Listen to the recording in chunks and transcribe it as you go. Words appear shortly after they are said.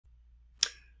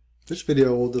This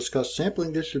video will discuss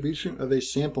sampling distribution of a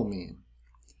sample mean.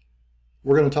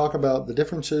 We're going to talk about the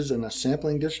differences in a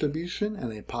sampling distribution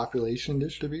and a population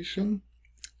distribution,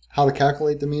 how to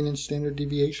calculate the mean and standard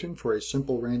deviation for a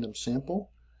simple random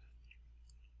sample,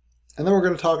 and then we're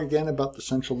going to talk again about the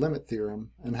central limit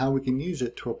theorem and how we can use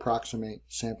it to approximate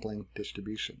sampling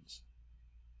distributions.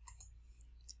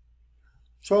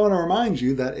 So I want to remind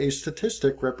you that a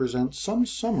statistic represents some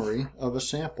summary of a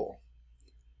sample.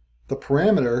 The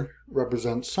parameter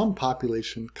represents some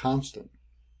population constant.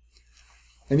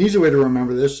 An easy way to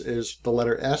remember this is the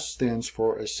letter S stands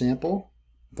for a sample,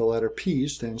 the letter P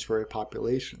stands for a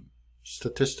population.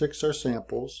 Statistics are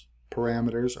samples,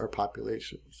 parameters are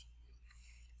populations.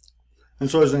 And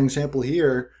so as an example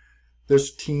here,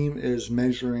 this team is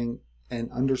measuring an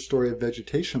understory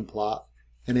vegetation plot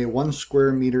in a 1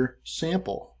 square meter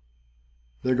sample.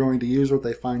 They're going to use what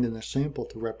they find in the sample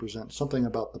to represent something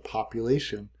about the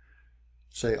population,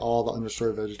 say all the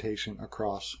understory vegetation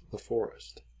across the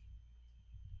forest.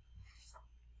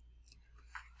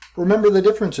 Remember the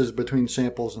differences between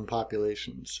samples and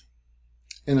populations.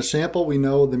 In a sample, we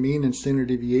know the mean and standard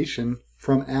deviation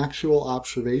from actual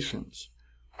observations.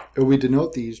 And we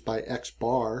denote these by X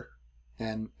bar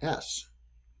and S.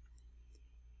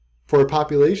 For a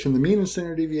population, the mean and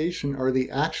standard deviation are the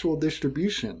actual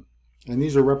distribution, and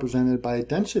these are represented by a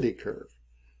density curve.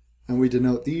 And we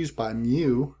denote these by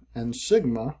mu and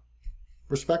sigma,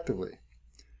 respectively.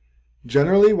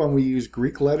 Generally, when we use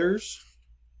Greek letters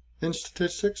in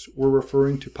statistics, we're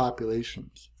referring to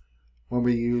populations. When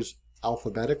we use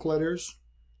alphabetic letters,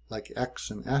 like X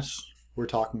and S, we're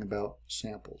talking about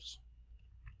samples.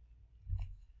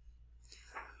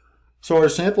 So our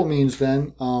sample means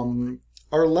then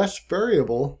are less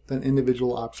variable than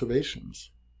individual observations.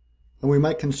 And we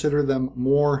might consider them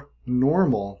more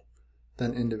normal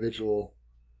than individual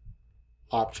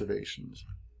observations.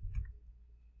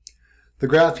 The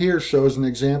graph here shows an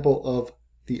example of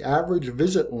the average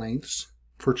visit lengths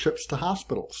for trips to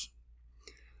hospitals.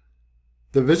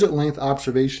 The visit length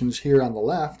observations here on the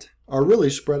left are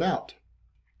really spread out.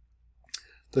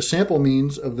 The sample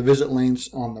means of the visit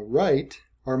lengths on the right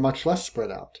are much less spread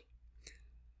out.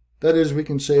 That is, we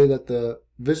can say that the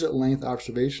visit length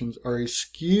observations are a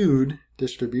skewed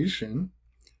distribution,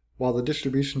 while the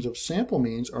distributions of sample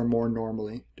means are more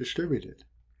normally distributed.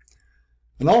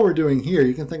 And all we're doing here,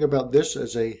 you can think about this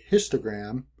as a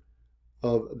histogram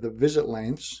of the visit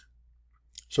lengths.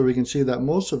 So we can see that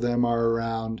most of them are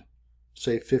around,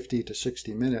 say, 50 to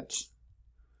 60 minutes.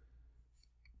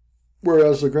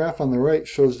 Whereas the graph on the right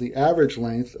shows the average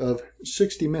length of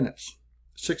 60 minutes,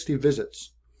 60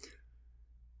 visits.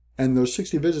 And those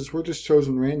 60 visits were just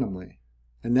chosen randomly.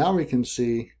 And now we can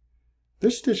see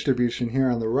this distribution here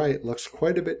on the right looks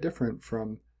quite a bit different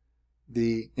from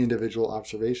the individual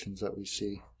observations that we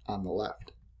see on the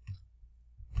left.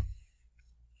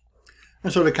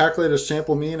 And so to calculate a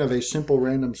sample mean of a simple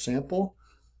random sample,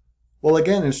 well,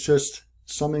 again, it's just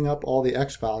summing up all the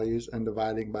x values and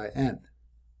dividing by n.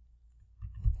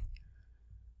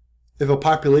 If a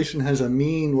population has a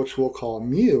mean, which we'll call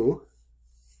mu,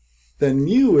 then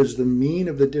mu is the mean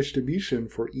of the distribution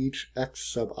for each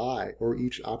x sub I, or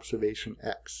each observation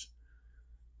x.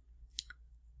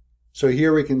 So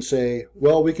here we can say,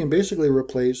 well, we can basically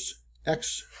replace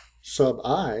x sub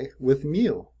I with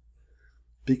mu,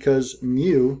 because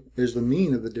mu is the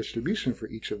mean of the distribution for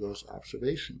each of those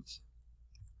observations.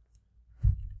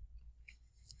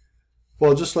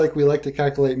 Well, just like we like to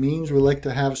calculate means, we like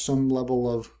to have some level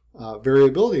of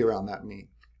variability around that mean.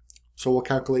 So we'll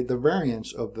calculate the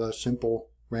variance of the simple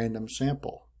random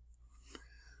sample.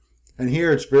 And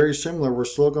here it's very similar. We're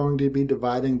still going to be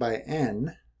dividing by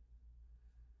n,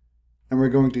 and we're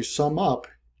going to sum up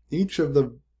each of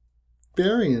the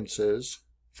variances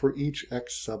for each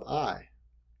x sub I.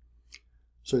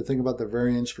 So think about the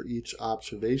variance for each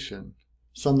observation,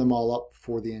 sum them all up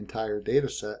for the entire data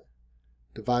set,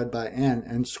 divide by n,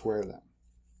 and square them,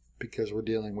 because we're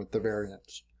dealing with the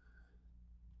variance.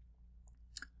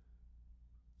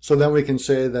 So then we can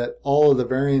say that all of the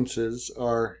variances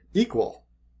are equal,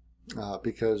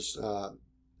 because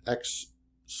x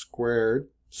squared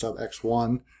sub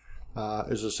x1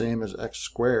 is the same as x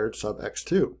squared sub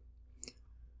x2.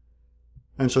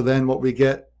 And so then what we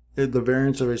get, the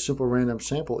variance of a simple random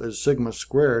sample, is sigma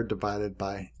squared divided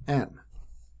by n.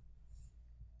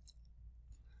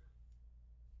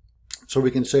 So we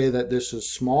can say that this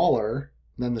is smaller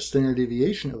than the standard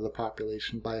deviation of the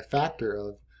population by a factor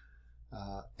of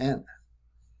n.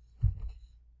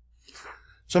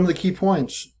 Some of the key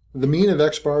points. The mean of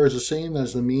x bar is the same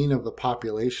as the mean of the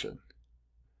population.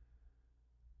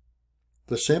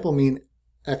 The sample mean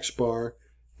x bar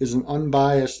is an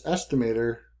unbiased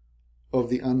estimator of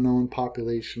the unknown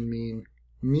population mean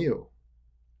mu.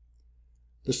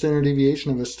 The standard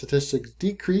deviation of a statistic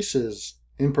decreases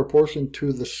in proportion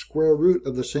to the square root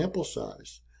of the sample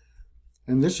size.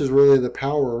 And this is really the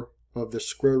power of the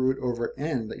square root over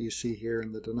n that you see here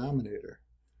in the denominator.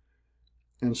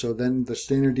 And so then the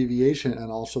standard deviation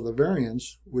and also the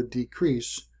variance would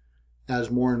decrease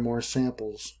as more and more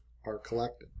samples are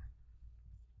collected.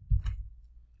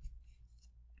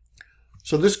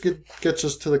 So this gets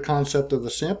us to the concept of the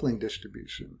sampling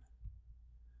distribution.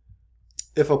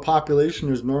 If a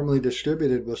population is normally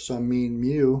distributed with some mean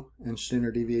mu and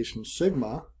standard deviation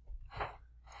sigma,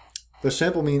 the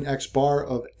sample mean x bar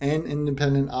of n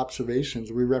independent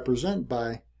observations we represent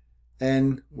by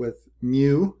n with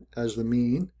mu as the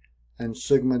mean and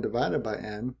sigma divided by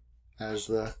n as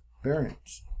the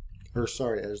variance,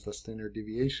 as the standard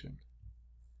deviation.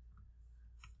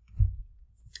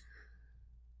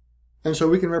 And so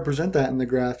we can represent that in the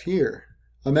graph here.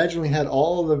 Imagine we had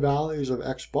all of the values of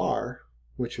x bar,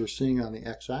 which you're seeing on the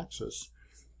x-axis.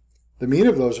 The mean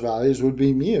of those values would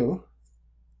be mu,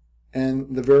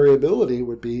 and the variability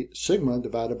would be sigma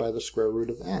divided by the square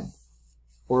root of n,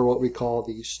 or what we call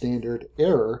the standard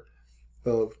error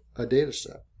of a data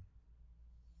set.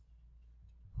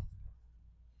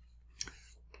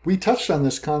 We touched on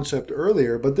this concept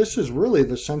earlier, but this is really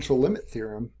the central limit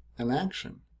theorem in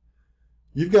action.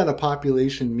 You've got a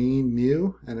population mean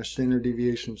mu and a standard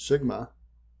deviation sigma.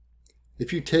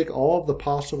 If you take all of the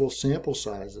possible sample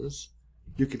sizes,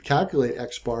 you could calculate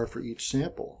x bar for each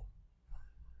sample.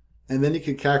 And then you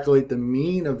could calculate the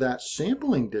mean of that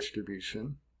sampling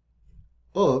distribution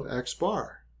of x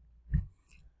bar.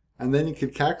 And then you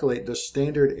could calculate the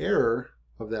standard error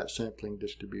of that sampling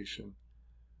distribution,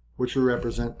 which we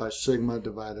represent by sigma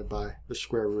divided by the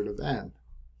square root of n,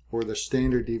 or the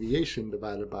standard deviation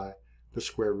divided by the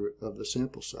square root of the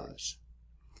sample size.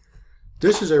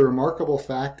 This is a remarkable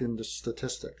fact in the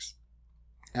statistics.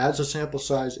 As the sample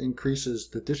size increases,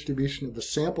 the distribution of the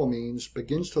sample means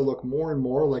begins to look more and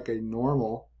more like a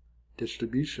normal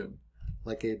distribution,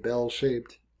 like a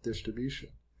bell-shaped distribution.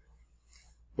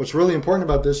 What's really important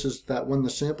about this is that when the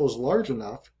sample is large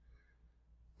enough,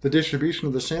 the distribution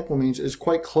of the sample means is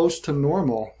quite close to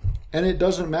normal, and it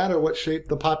doesn't matter what shape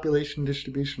the population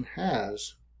distribution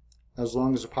has, as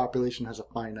long as the population has a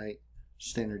finite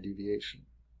standard deviation.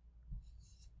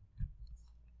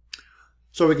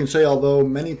 So we can say, although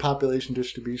many population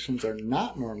distributions are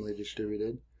not normally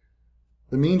distributed,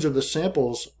 the means of the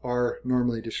samples are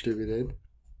normally distributed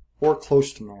or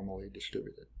close to normally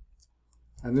distributed.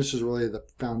 And this is really the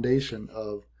foundation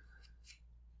of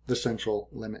the central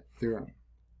limit theorem.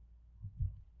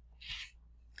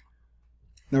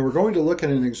 Now we're going to look at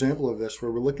an example of this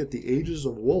where we look at the ages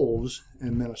of wolves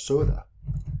in Minnesota.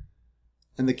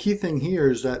 And the key thing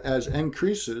here is that as n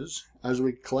increases, as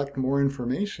we collect more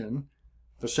information,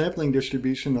 the sampling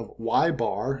distribution of y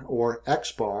bar or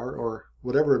x bar or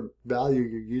whatever value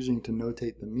you're using to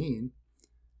notate the mean,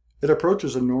 it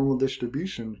approaches a normal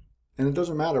distribution, and it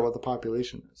doesn't matter what the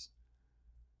population is.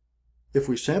 If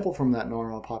we sample from that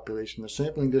normal population, the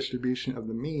sampling distribution of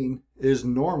the mean is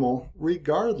normal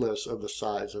regardless of the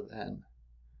size of n.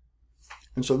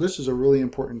 And so this is a really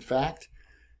important fact.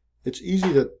 It's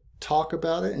easy to talk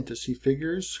about it and to see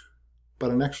figures,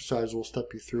 but an exercise will step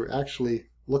you through actually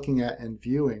looking at and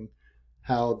viewing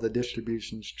how the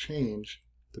distributions change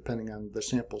depending on the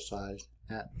sample size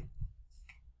n.